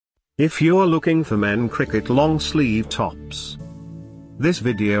If you're looking for men cricket long sleeve tops, this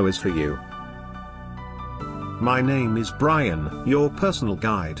video is for you. My name is Brian, your personal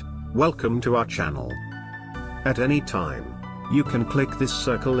guide. Welcome to our channel. At any time, you can click this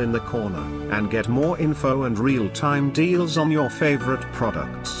circle in the corner and get more info and real-time deals on your favorite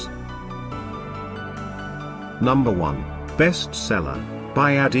products. Number 1, Bestseller,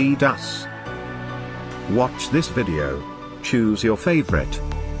 by Adidas. Watch this video. Choose your favorite.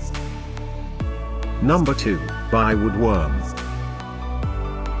 Number 2, by Woodworm.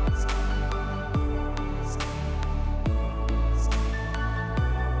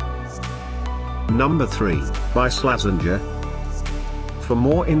 Number 3, by Slazenger. For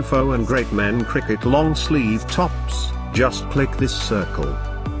more info and great men cricket long sleeve tops, just click this circle.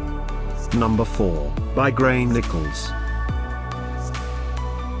 Number 4, by Gray-Nicolls.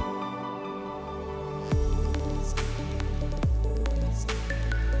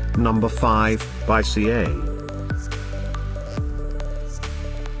 Number 5, by CA.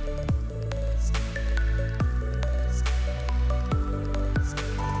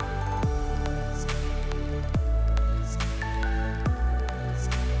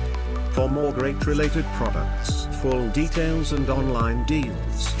 For more great related products, full details and online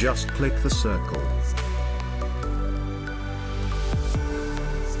deals, just click the circle.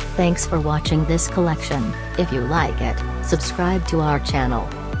 Thanks for watching this collection. If you like it, subscribe to our channel.